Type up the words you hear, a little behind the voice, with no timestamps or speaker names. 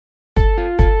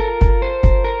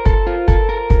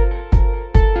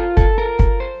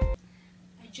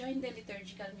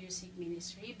Music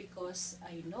Ministry because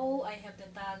I know I have the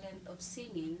talent of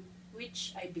singing,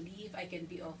 which I believe I can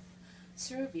be of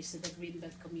service to the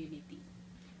Greenbelt community.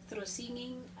 Through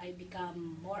singing, I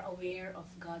become more aware of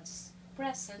God's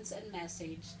presence and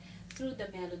message through the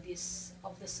melodies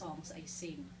of the songs I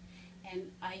sing.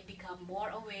 And I become more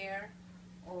aware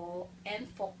and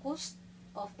focused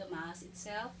of the Mass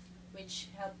itself, which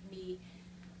helped me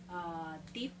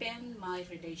deepen my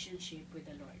relationship with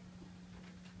the Lord.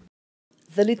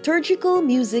 The Liturgical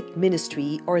Music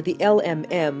Ministry, or the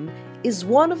LMM, is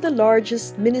one of the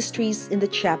largest ministries in the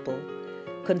chapel,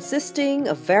 consisting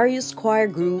of various choir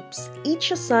groups,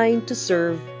 each assigned to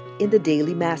serve in the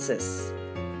daily masses.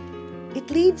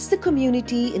 It leads the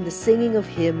community in the singing of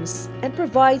hymns and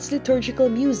provides liturgical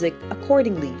music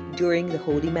accordingly during the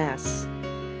Holy Mass.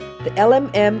 The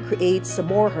LMM creates a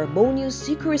more harmonious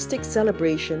Eucharistic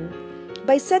celebration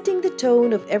by setting the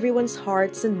tone of everyone's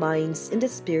hearts and minds in the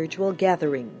spiritual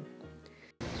gathering.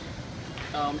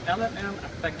 LMM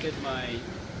affected my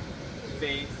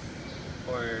faith,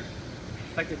 or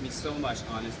affected me so much,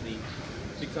 honestly,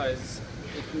 because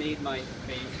it made my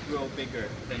faith grow bigger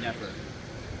than ever.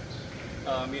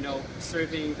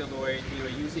 Serving the Lord,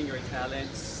 using your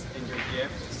talents and your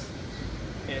gifts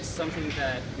is something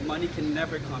that money can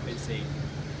never compensate.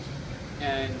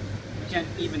 And you can't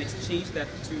even exchange that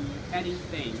to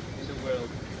anything in the world,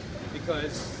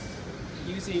 because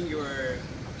using your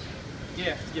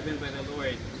gift given by the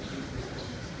Lord,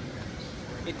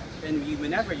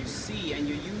 whenever you see and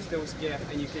you use those gifts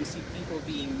and you can see people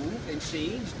being moved and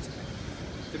changed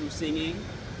through singing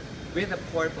with a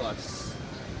purpose,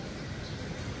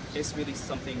 it's really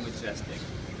something majestic.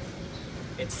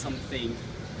 It's something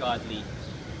godly,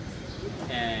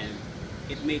 and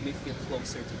it made me feel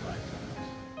closer to God.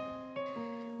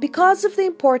 Because of the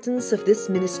importance of this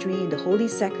ministry in the holy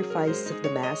sacrifice of the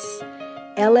Mass,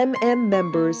 LMM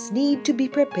members need to be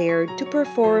prepared to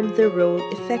perform their role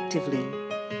effectively.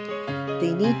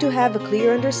 They need to have a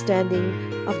clear understanding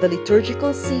of the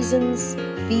liturgical seasons,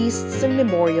 feasts, and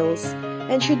memorials,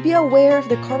 and should be aware of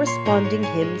the corresponding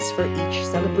hymns for each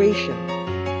celebration.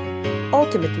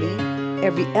 Ultimately,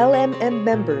 every LMM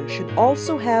member should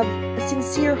also have a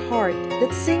sincere heart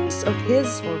that sings of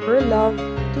his or her love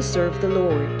to serve the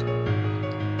Lord.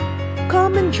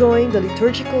 Come and join the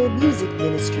Liturgical Music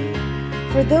Ministry.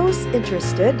 For those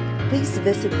interested, please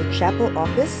visit the chapel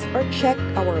office or check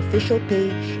our official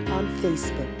page on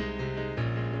Facebook.